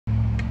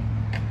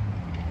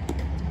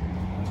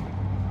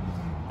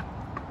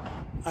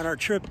On our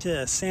trip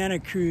to Santa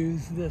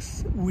Cruz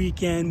this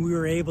weekend, we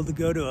were able to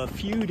go to a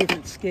few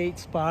different skate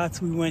spots.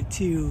 We went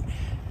to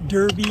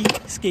Derby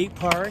Skate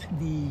Park,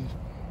 the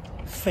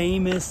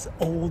famous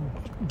old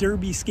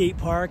Derby skate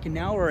park, and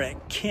now we're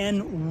at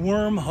Ken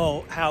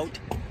Wormhoudt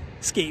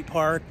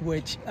Skatepark,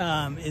 which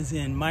is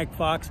in Mike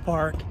Fox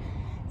Park.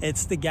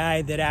 It's the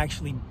guy that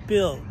actually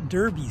built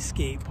Derby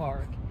Skate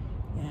Park.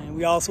 And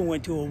we also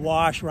went to a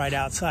wash right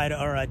outside,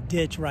 or a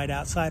ditch right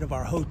outside of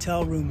our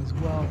hotel room as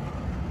well.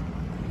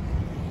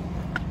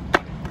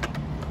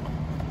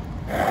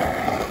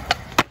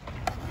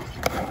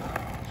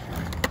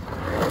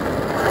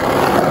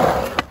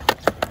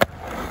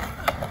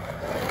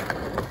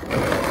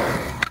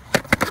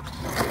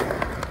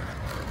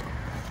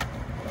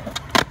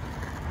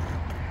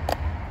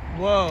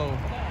 Whoa.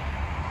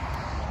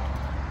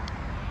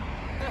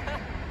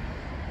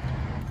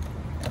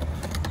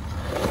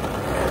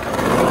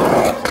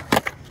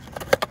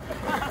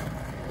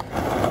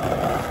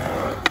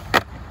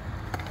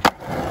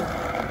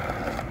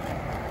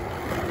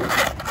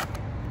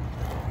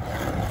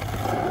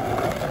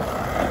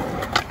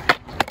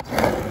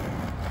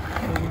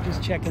 We're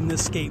just checking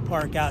this skate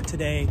park out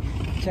today,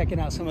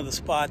 checking out some of the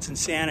spots in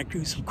Santa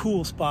Cruz, some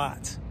cool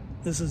spots.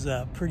 This is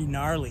a pretty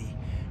gnarly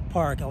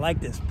park. I like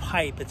this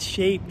pipe. It's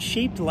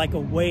shaped like a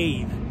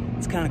wave.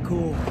 It's kind of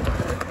cool.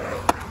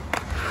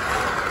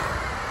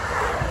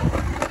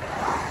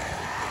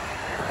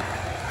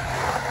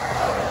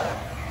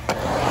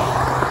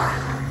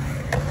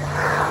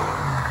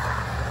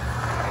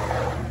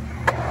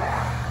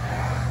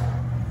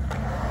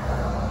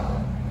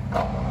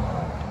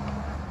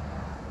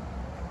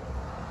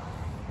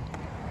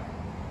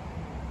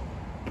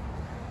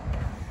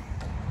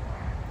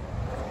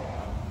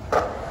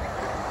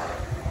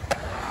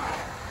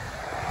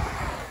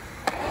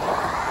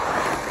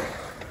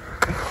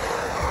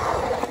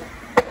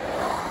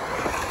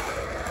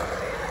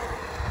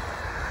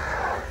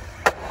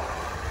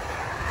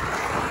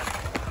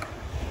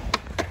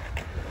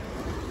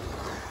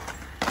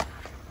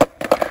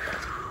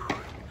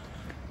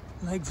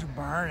 Legs are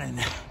burning.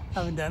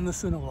 Haven't done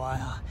this in a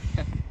while.